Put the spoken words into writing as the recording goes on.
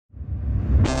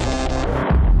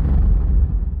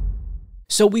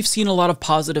So we've seen a lot of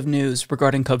positive news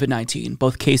regarding COVID-19.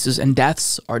 Both cases and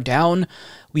deaths are down.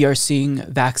 We are seeing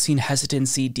vaccine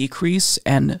hesitancy decrease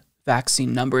and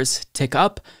vaccine numbers tick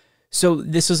up. So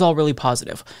this is all really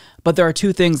positive. But there are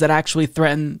two things that actually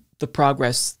threaten the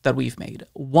progress that we've made.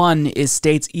 One is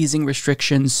states easing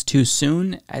restrictions too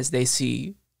soon as they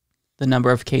see the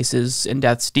number of cases and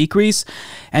deaths decrease.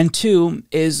 And two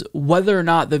is whether or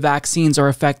not the vaccines are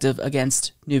effective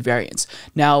against new variants.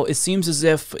 Now, it seems as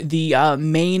if the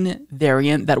main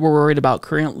variant that we're worried about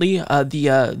currently,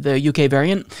 the UK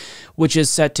variant, which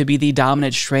is set to be the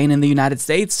dominant strain in the United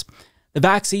States, the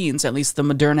vaccines, at least the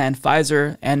Moderna and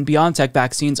Pfizer and BioNTech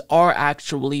vaccines, are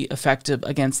actually effective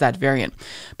against that variant.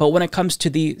 But when it comes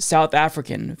to the South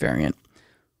African variant,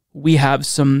 we have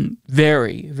some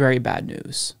very, very bad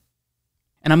news.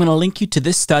 And I'm going to link you to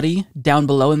this study down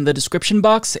below in the description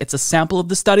box. It's a sample of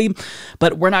the study,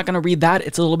 but we're not going to read that.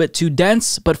 It's a little bit too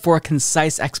dense, but for a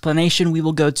concise explanation, we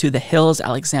will go to The Hill's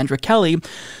Alexandra Kelly,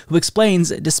 who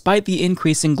explains, despite the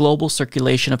increase in global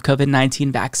circulation of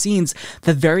COVID-19 vaccines,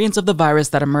 the variants of the virus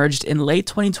that emerged in late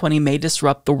 2020 may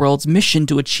disrupt the world's mission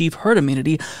to achieve herd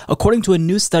immunity, according to a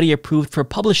new study approved for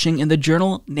publishing in the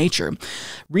journal Nature.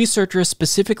 Researchers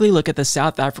specifically look at the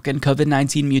South African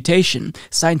COVID-19 mutation,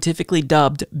 scientifically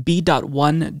dubbed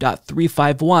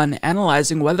B.1.351,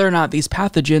 analyzing whether or not these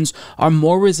pathogens are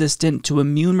more resistant to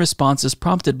immune responses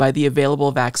prompted by the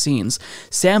available vaccines.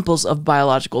 Samples of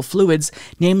biological fluids,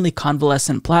 namely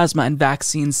convalescent plasma and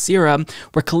vaccine sera,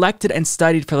 were collected and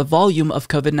studied for the volume of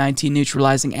COVID-19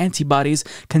 neutralizing antibodies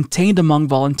contained among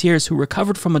volunteers who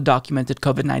recovered from a documented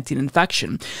COVID-19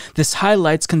 infection. This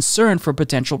highlights concern for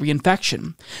potential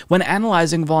reinfection. When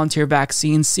analyzing volunteer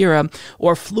vaccine sera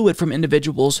or fluid from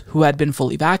individuals who had been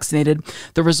fully vaccinated,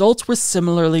 the results were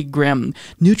similarly grim.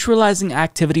 Neutralizing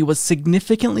activity was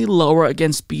significantly lower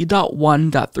against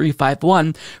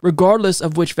B.1.351, regardless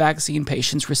of which vaccine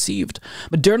patients received.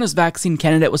 Moderna's vaccine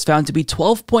candidate was found to be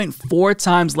 12.4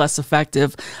 times less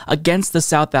effective against the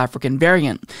South African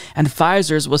variant, and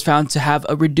Pfizer's was found to have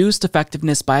a reduced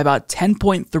effectiveness by about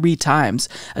 10.3 times.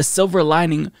 A silver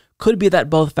lining could be that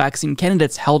both vaccine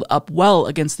candidates held up well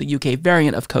against the UK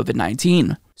variant of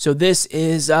COVID-19. So this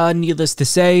is, needless to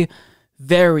say,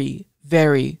 very,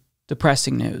 very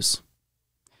depressing news.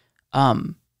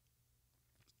 The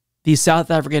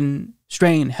South African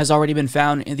strain has already been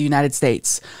found in the United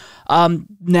States.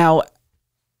 Now,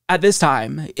 at this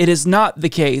time, it is not the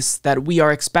case that we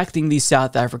are expecting the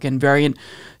South African variant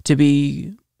to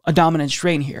be a dominant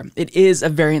strain here. It is a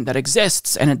variant that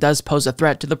exists, and it does pose a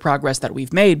threat to the progress that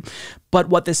we've made. But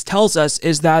what this tells us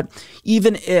is that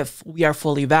even if we are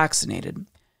fully vaccinated,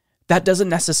 that doesn't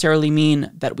necessarily mean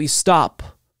that we stop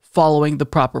following the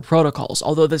proper protocols.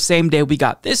 Although the same day we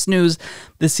got this news,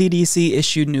 the CDC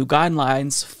issued new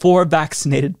guidelines for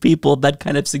vaccinated people that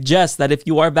kind of suggest that if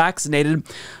you are vaccinated,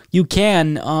 you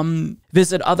can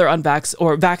visit other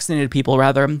vaccinated people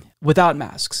rather without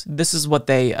masks. This is what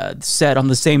they said on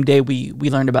the same day we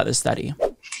learned about this study.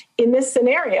 In this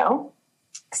scenario,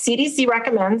 CDC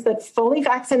recommends that fully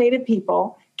vaccinated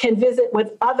people can visit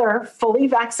with other fully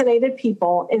vaccinated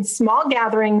people in small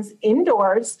gatherings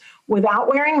indoors without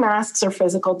wearing masks or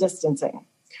physical distancing.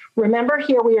 Remember,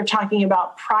 here we are talking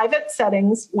about private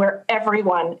settings where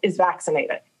everyone is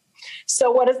vaccinated. So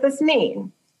what does this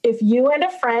mean? If you and a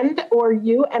friend or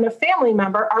you and a family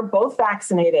member are both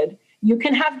vaccinated, you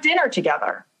can have dinner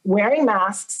together wearing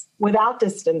masks without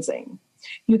distancing.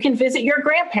 You can visit your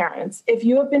grandparents if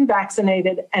you have been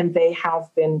vaccinated and they have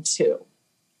been too.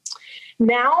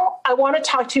 Now, I want to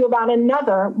talk to you about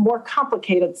another more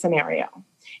complicated scenario.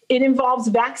 It involves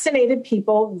vaccinated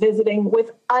people visiting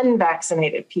with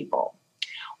unvaccinated people.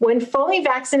 When fully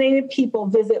vaccinated people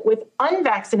visit with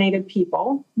unvaccinated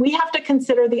people, we have to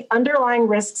consider the underlying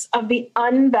risks of the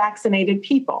unvaccinated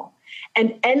people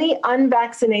and any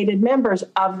unvaccinated members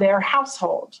of their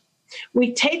household.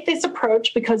 We take this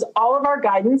approach because all of our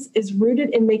guidance is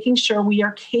rooted in making sure we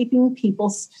are keeping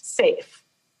people safe.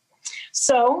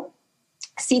 So,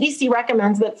 CDC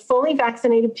recommends that fully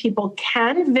vaccinated people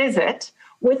can visit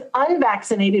with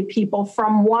unvaccinated people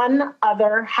from one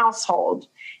other household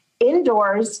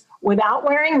indoors without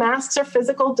wearing masks or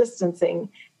physical distancing,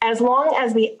 as long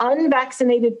as the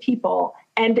unvaccinated people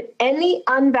and any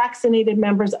unvaccinated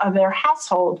members of their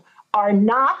household are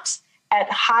not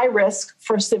at high risk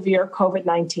for severe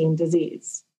COVID-19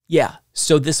 disease. Yeah,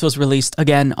 so this was released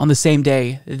again on the same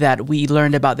day that we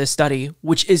learned about this study,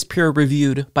 which is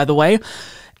peer-reviewed, by the way.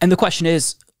 And the question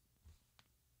is,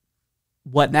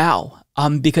 what now?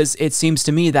 Because it seems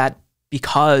to me that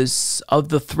because of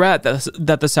the threat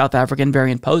that the South African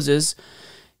variant poses,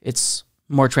 it's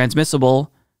more transmissible.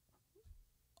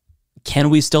 Can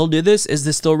we still do this? Is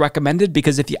this still recommended?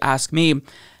 Because if you ask me,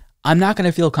 I'm not going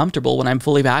to feel comfortable when I'm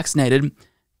fully vaccinated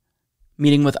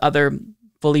meeting with other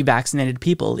fully vaccinated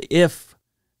people if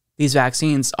these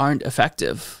vaccines aren't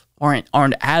effective or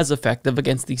aren't as effective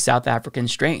against the South African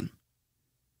strain.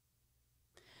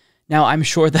 Now, I'm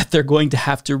sure that they're going to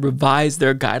have to revise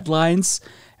their guidelines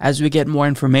as we get more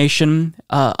information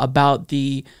about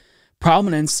the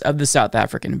prominence of the South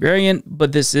African variant,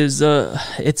 but this is,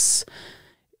 it's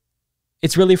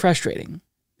really frustrating.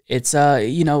 It's, I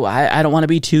don't want to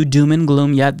be too doom and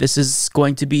gloom yet. This is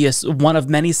going to be one of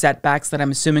many setbacks that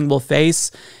I'm assuming we'll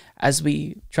face as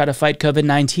we try to fight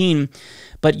COVID-19.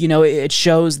 But, it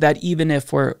shows that even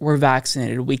if we're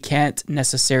vaccinated, we can't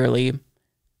necessarily,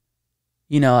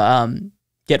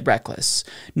 get reckless.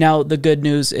 Now, the good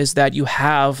news is that you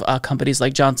have companies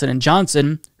like Johnson &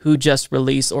 Johnson who just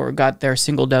released or got their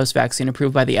single-dose vaccine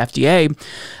approved by the FDA.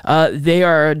 They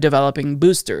are developing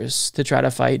boosters to try to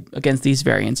fight against these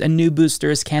variants, and new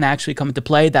boosters can actually come into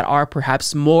play that are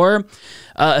perhaps more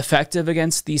effective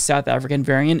against the South African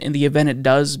variant in the event it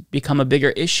does become a bigger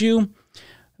issue.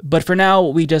 But for now,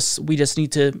 we just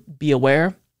need to be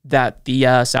aware that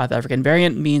the South African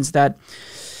variant means that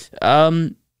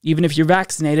even if you're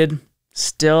vaccinated,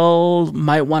 still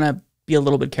might want to be a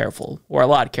little bit careful, or a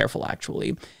lot careful,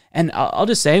 actually. And I'll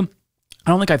just say, I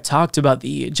don't think I've talked about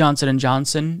the Johnson &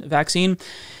 Johnson vaccine.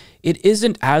 It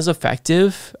isn't as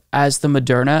effective as the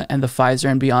Moderna and the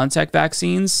Pfizer and BioNTech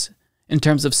vaccines in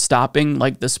terms of stopping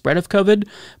the spread of COVID,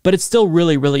 but it's still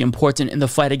really, really important in the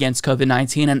fight against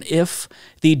COVID-19. And if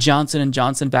the Johnson &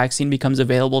 Johnson vaccine becomes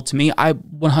available to me, I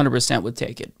 100% would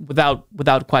take it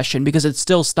without question, because it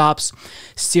still stops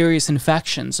serious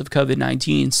infections of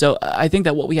COVID-19. So I think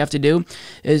that what we have to do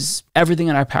is everything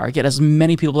in our power, get as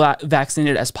many people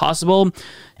vaccinated as possible,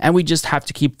 and we just have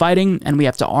to keep fighting, and we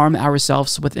have to arm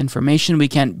ourselves with information. We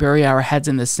can't bury our heads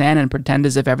in the sand and pretend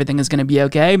as if everything is going to be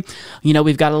okay.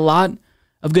 We've got a lot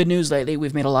of good news lately.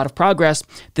 We've made a lot of progress.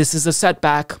 This is a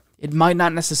setback. It might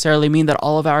not necessarily mean that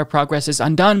all of our progress is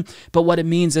undone, but what it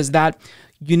means is that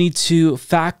you need to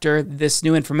factor this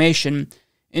new information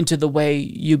into the way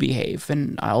you behave,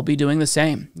 and I'll be doing the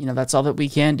same. That's all that we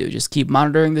can do. Just keep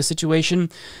monitoring the situation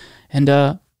and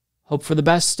hope for the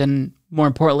best, and more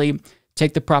importantly,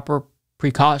 take the proper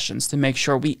precautions to make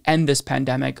sure we end this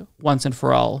pandemic once and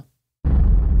for all